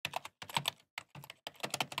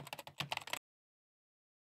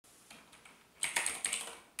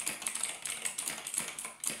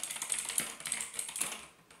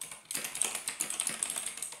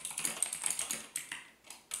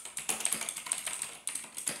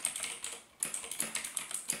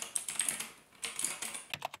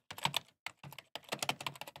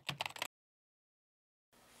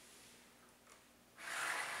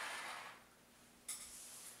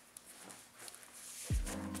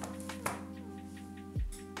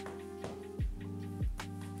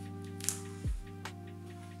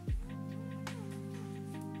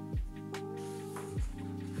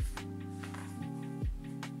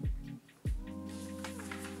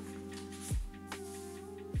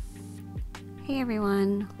Hey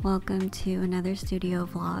everyone, welcome to another studio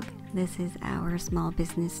vlog. This is our small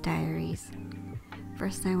business diaries.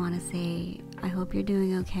 First I want to say I hope you're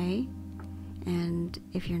doing okay, and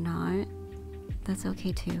if you're not, that's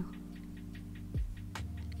okay too.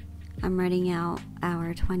 I'm writing out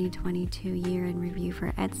our 2022 year in review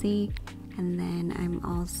for Etsy, and then I'm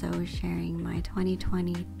also sharing my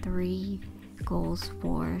 2023 goals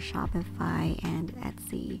for Shopify and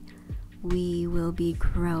Etsy. We will be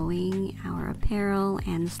growing our apparel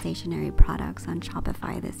and stationery products on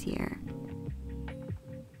Shopify this year.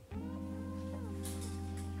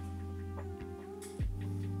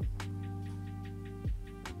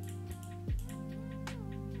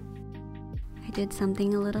 I did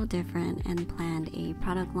something a little different and planned a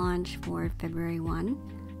product launch for February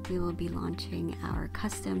 1. We will be launching our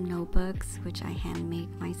custom notebooks, which I hand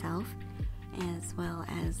make myself, as well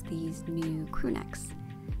as these new crewnecks.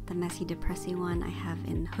 The messy depressy one I have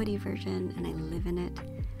in hoodie version and I live in it.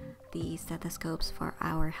 The stethoscopes for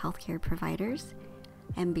our healthcare providers.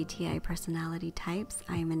 MBTI personality types.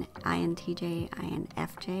 I am an INTJ,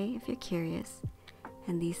 INFJ if you're curious.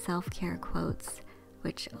 And these self-care quotes,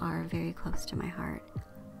 which are very close to my heart.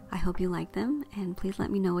 I hope you like them, and please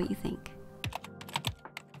let me know what you think.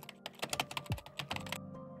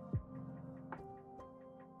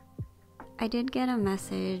 I did get a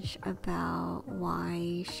message about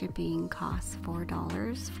why shipping costs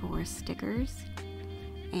 $4 for stickers,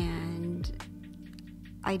 and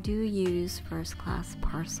I do use first class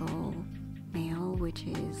parcel mail, which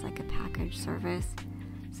is like a package service,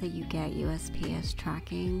 so you get USPS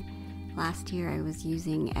tracking. Last year I was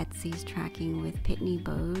using Etsy's tracking with Pitney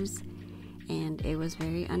Bowes, and it was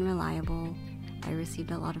very unreliable. I received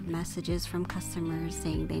a lot of messages from customers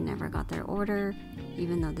saying they never got their order,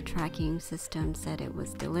 even though the tracking system said it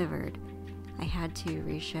was delivered. I had to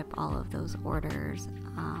reship all of those orders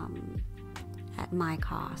at my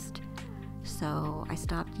cost. So I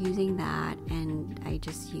stopped using that and I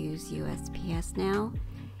just use USPS now.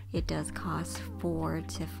 It does cost $4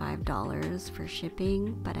 to $5 for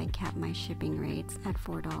shipping, but I kept my shipping rates at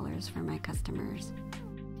 $4 for my customers.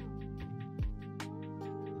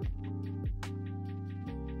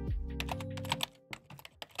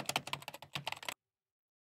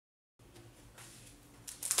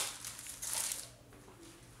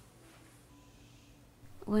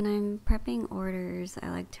 When I'm prepping orders, I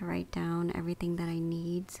like to write down everything that I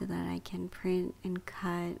need so that I can print and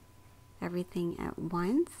cut everything at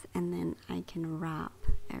once, and then I can wrap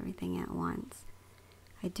everything at once.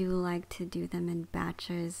 I do like to do them in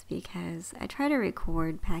batches because I try to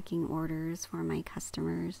record packing orders for my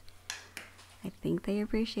customers. I think they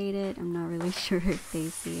appreciate it. I'm not really sure if they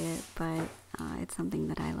see it, but it's something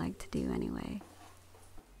that I like to do anyway.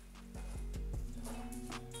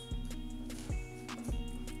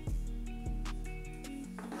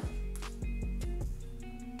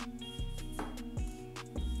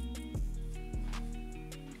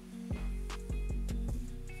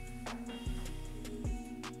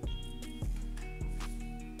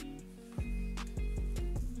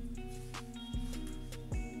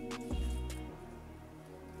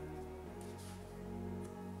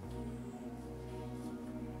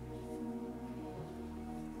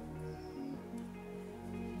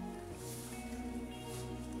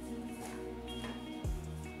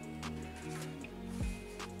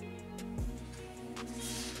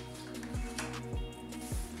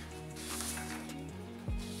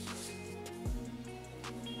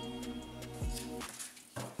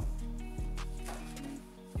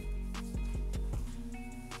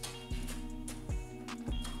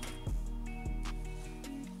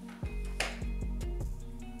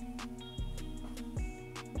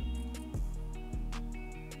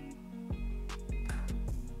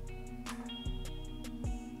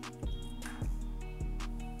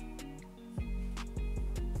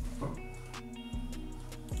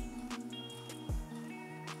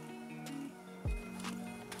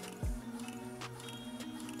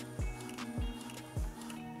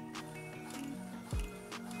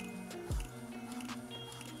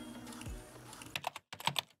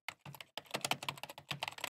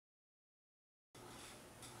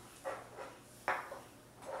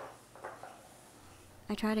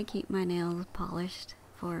 I try to keep my nails polished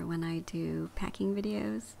for when I do packing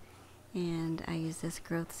videos, and I use this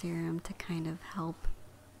growth serum to kind of help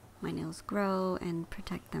my nails grow and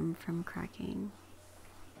protect them from cracking.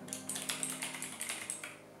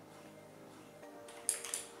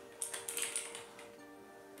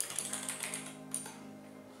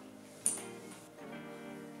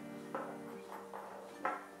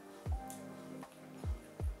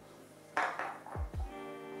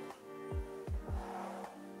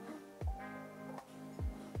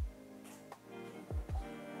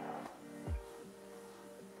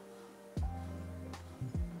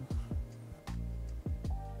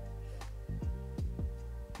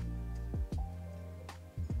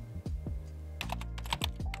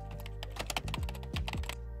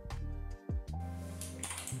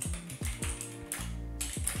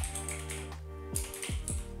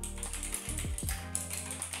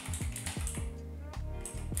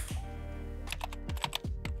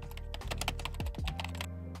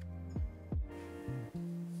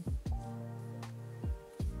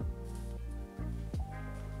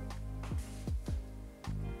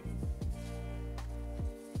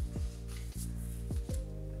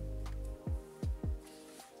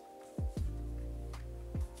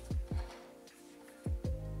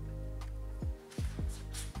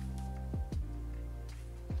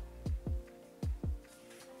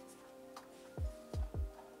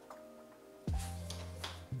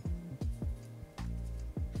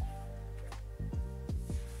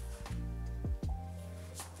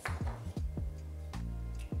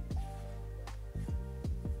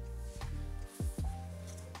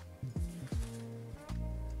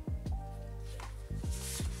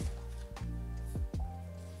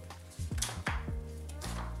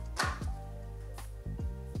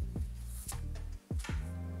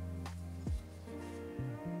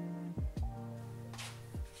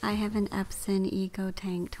 I have an Epson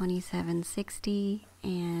EcoTank 2760,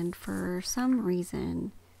 and for some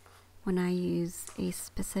reason, when I use a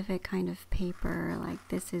specific kind of paper, like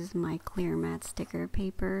this is my clear matte sticker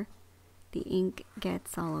paper, the ink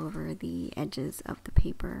gets all over the edges of the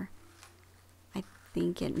paper. I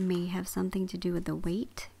think it may have something to do with the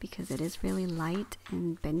weight because it is really light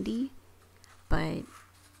and bendy, but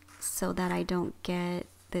so that I don't get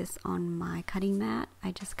this on my cutting mat,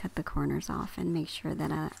 I just cut the corners off and make sure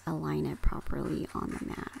that I align it properly on the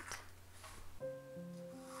mat.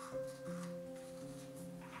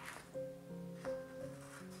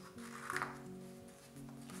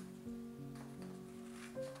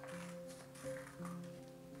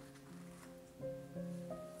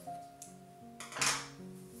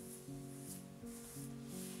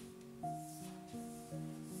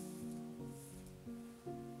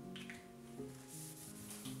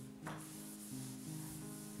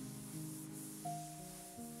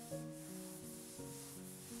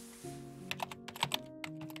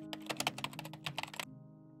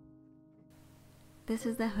 This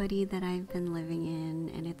is the hoodie that I've been living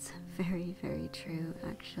in, and it's very, very true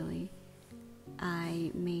actually.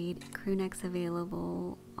 I made crewnecks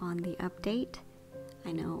available on the update.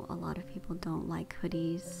 I know a lot of people don't like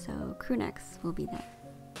hoodies, so crewnecks will be there.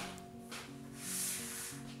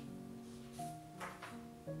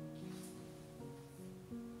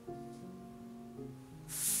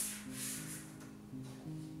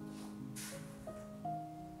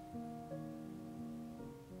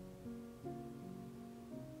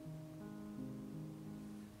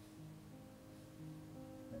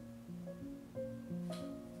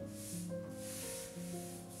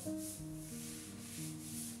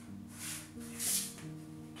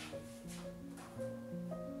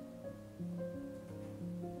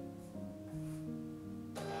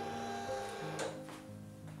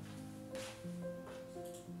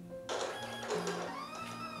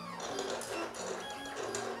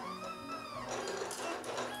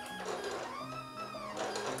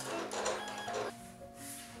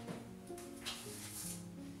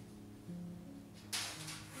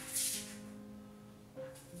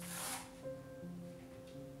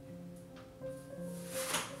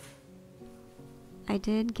 I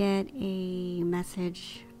did get a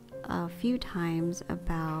message a few times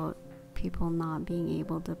about people not being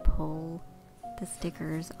able to pull the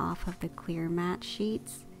stickers off of the clear matte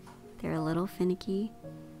sheets. They're a little finicky,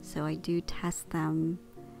 so I do test them,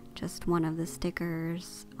 just one of the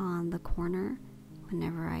stickers on the corner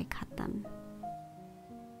whenever I cut them.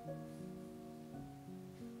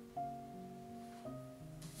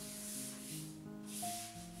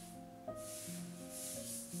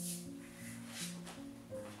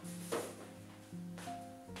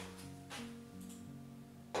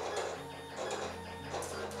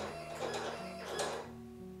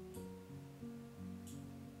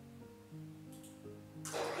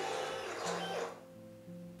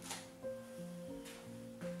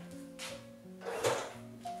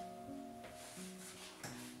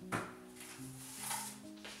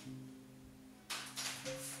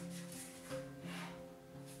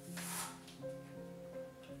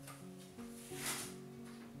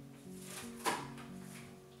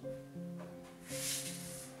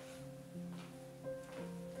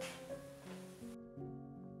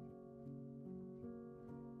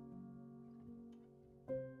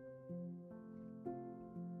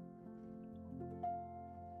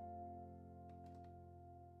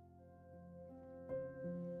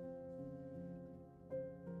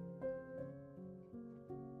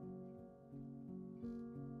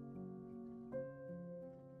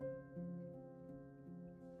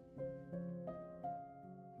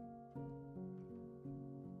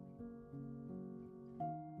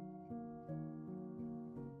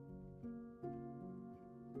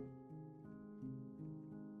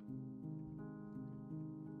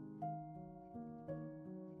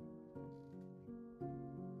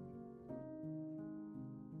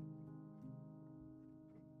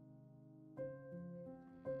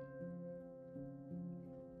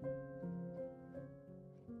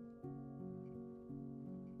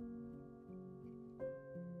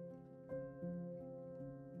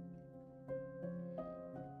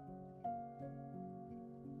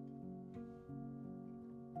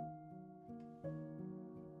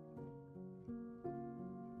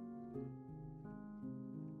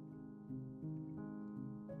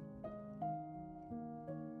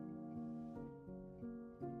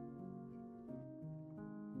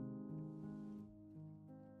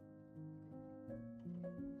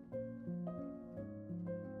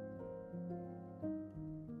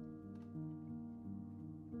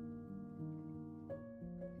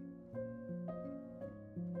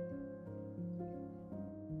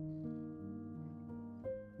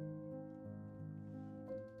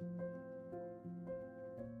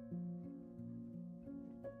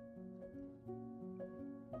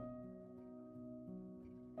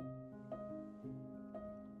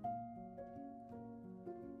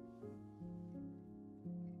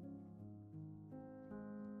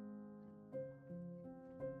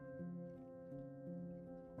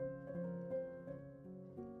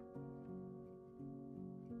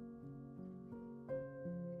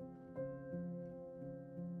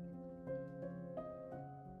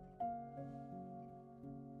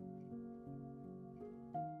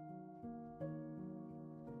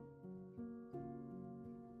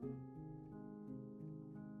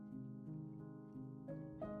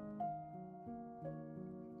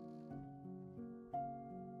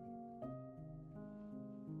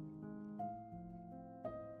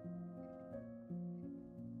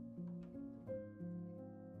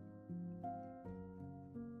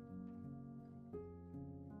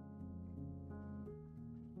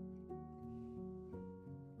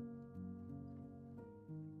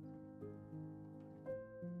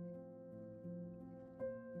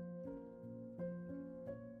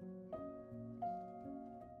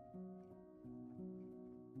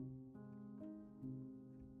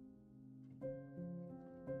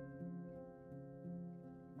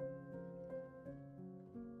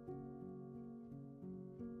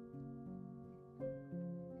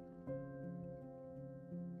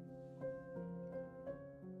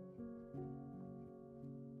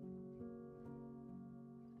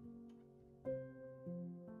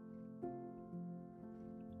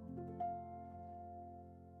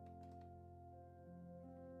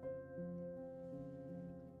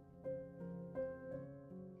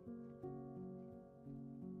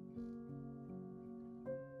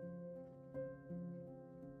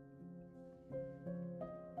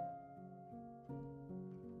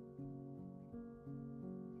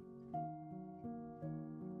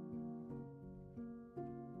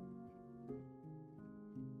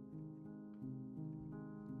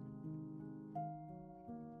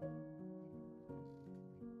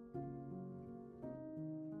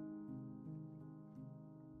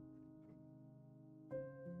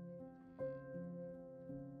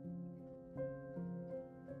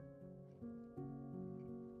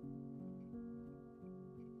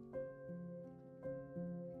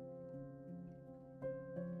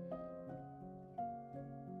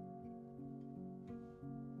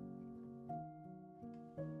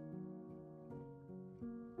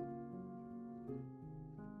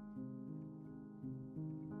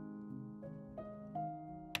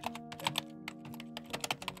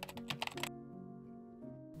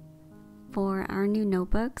 For our new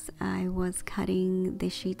notebooks, I was cutting the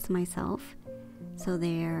sheets myself. So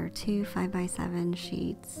they're two 5x7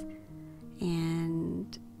 sheets,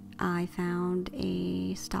 and I found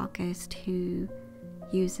a stockist who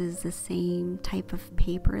uses the same type of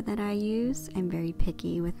paper that I use. I'm very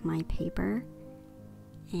picky with my paper,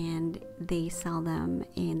 and they sell them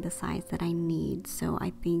in the size that I need. So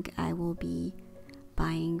I think I will be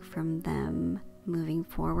buying from them moving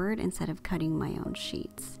forward instead of cutting my own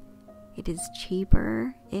sheets. It is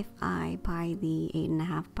cheaper if I buy the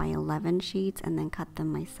 8.5x11 sheets and then cut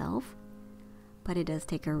them myself, but it does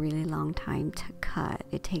take a really long time to cut.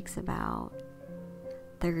 It takes about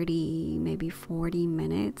 30, maybe 40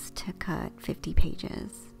 minutes to cut 50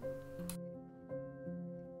 pages.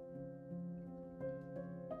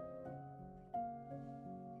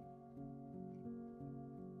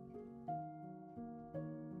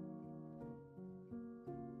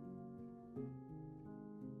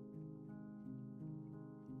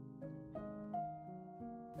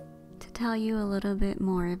 To tell you a little bit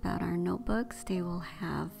more about our notebooks, they will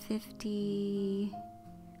have 50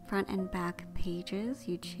 front and back pages.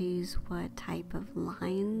 You choose what type of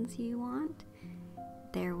lines you want.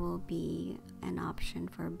 There will be an option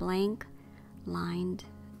for blank, lined,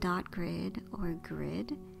 dot grid, or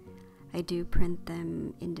grid. I do print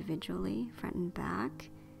them individually, front and back.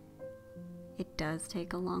 It does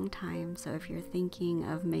take a long time, so if you're thinking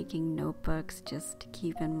of making notebooks, just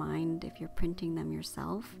keep in mind if you're printing them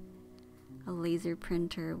yourself, a laser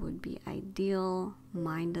printer would be ideal.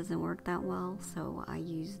 Mine doesn't work that well, so I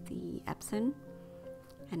use the Epson,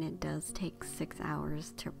 and it does take 6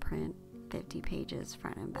 hours to print 50 pages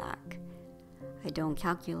front and back. I don't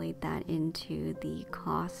calculate that into the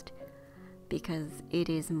cost because it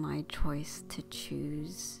is my choice to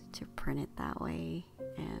choose to print it that way,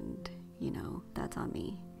 and that's on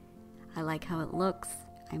me. I like how it looks.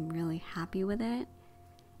 I'm really happy with it.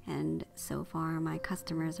 And so far, my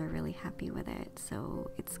customers are really happy with it, so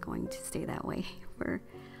it's going to stay that way for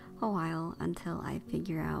a while until I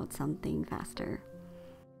figure out something faster.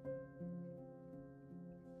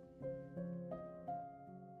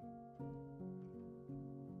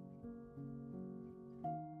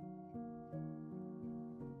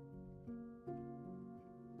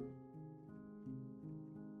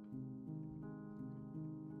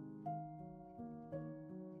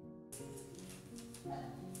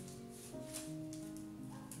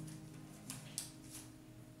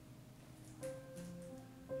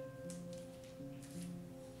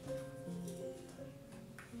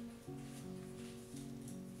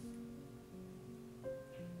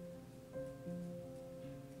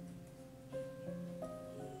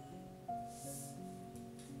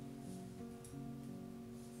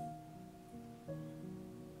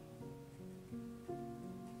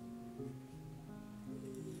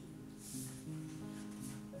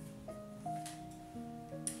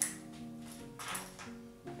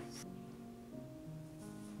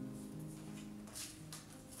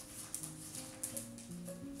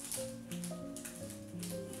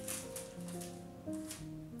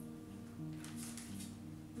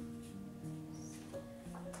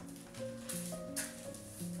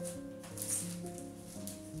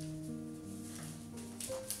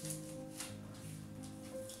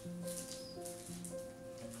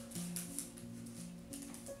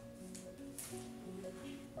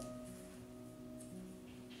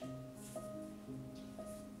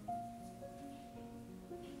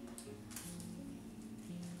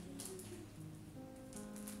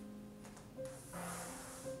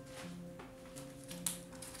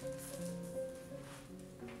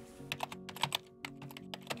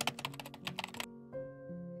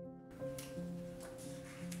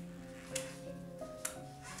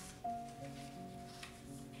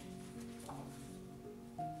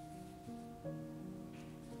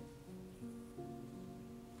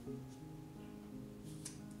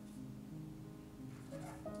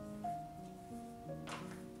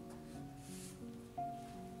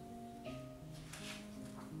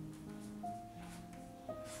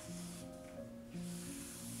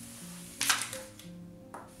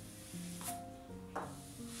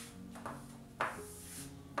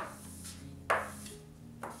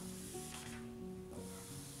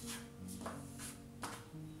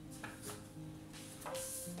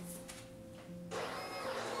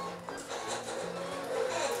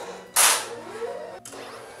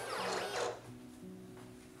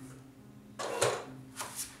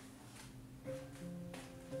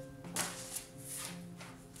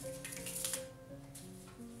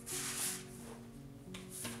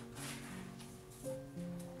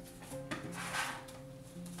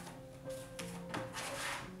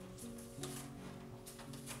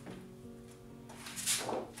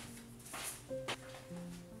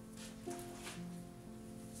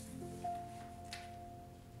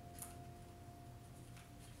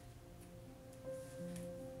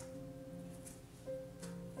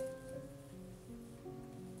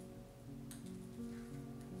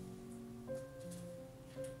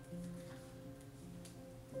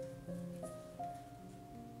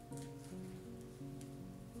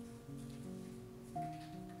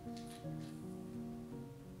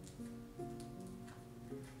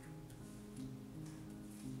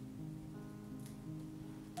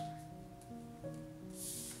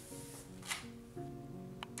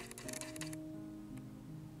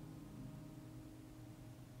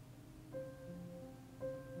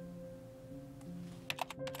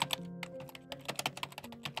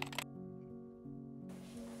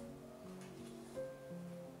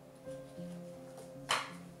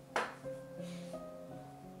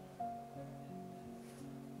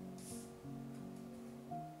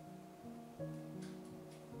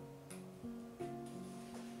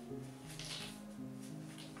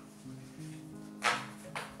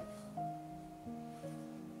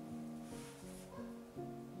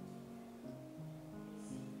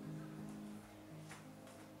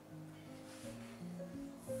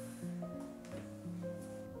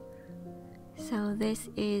 So this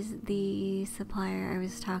is the supplier I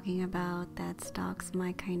was talking about that stocks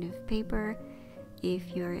my kind of paper.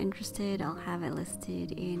 If you're interested, I'll have it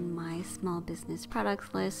listed in my small business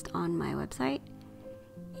products list on my website.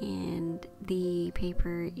 And the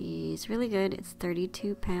paper is really good. It's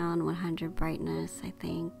 32 pound, 100 brightness, I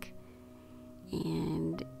think.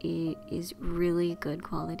 And it is really good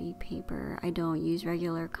quality paper. I don't use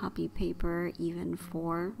regular copy paper even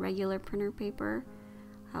for regular printer paper.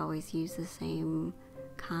 I always use the same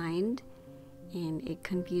kind, and it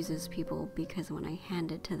confuses people because when I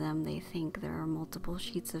hand it to them, they think there are multiple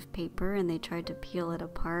sheets of paper and they try to peel it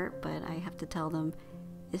apart, but I have to tell them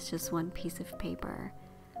it's just one piece of paper,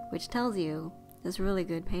 which tells you it's really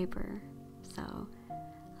good paper. So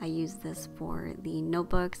I use this for the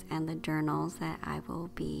notebooks and the journals that I will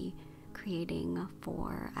be creating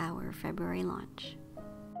for our February launch.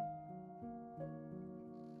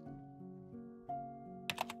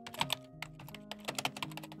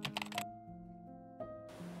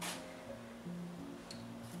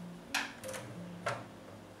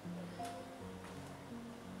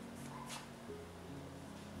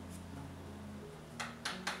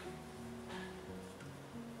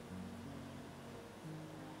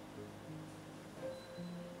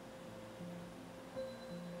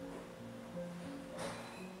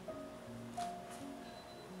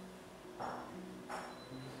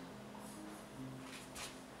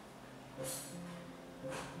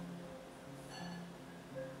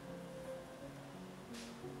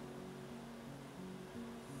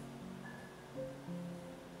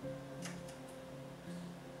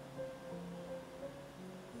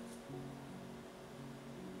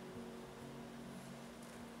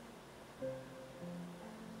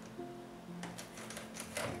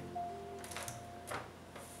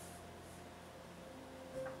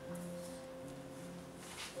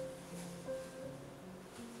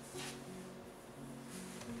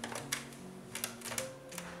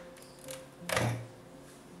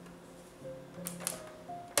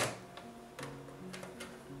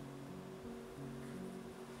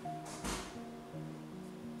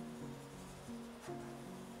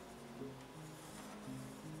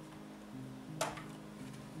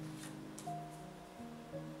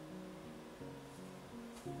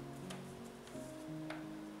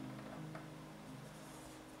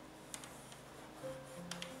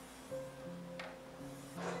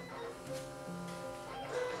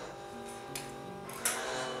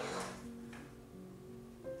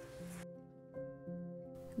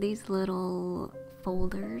 These little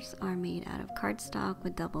folders are made out of cardstock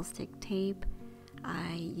with double stick tape.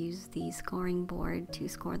 I use the scoring board to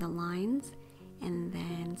score the lines and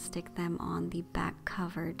then stick them on the back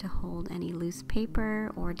cover to hold any loose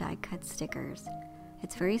paper or die cut stickers.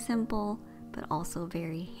 It's very simple, but also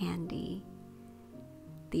very handy.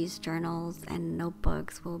 These journals and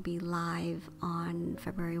notebooks will be live on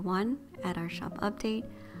February 1 at our shop update.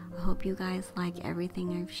 I hope you guys like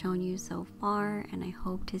everything I've shown you so far, and I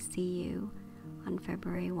hope to see you on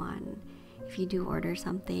February 1. If you do order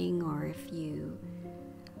something, or if you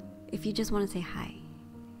just want to say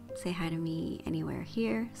hi to me anywhere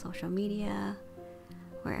here, social media,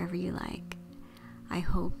 wherever you like. I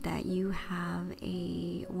hope that you have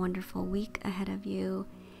a wonderful week ahead of you,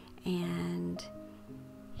 and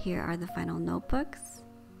here are the final notebooks.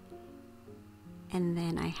 And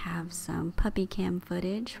then I have some puppy cam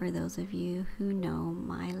footage for those of you who know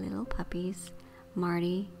my little puppies,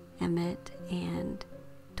 Marty, Emmett, and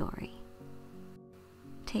Dory.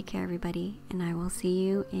 Take care, everybody, and I will see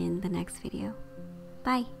you in the next video.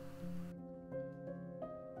 Bye!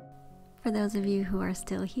 For those of you who are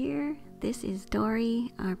still here, this is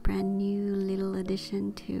Dory, our brand new little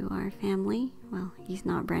addition to our family. Well, he's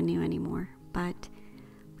not brand new anymore, but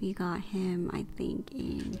we got him, I think,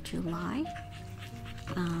 in July.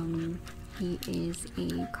 He is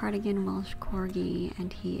a cardigan Welsh Corgi,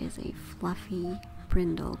 and he is a fluffy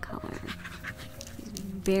brindle color. He's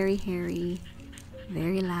very hairy,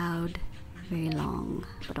 very loud, very long,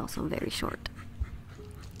 but also very short.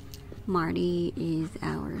 Marty is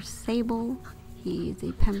our sable. He is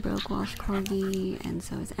a Pembroke Welsh Corgi, and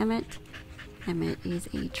so is Emmett. Emmett is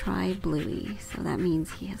a tri-bluey, so that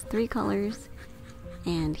means he has 3 colors,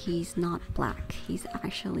 and he's not black. He's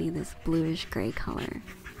actually this bluish gray color.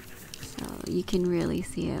 So you can really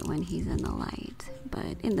see it when he's in the light,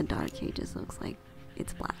 but in the dark he just looks like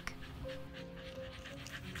it's black.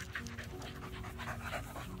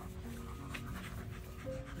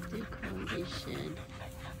 Nikkor, they should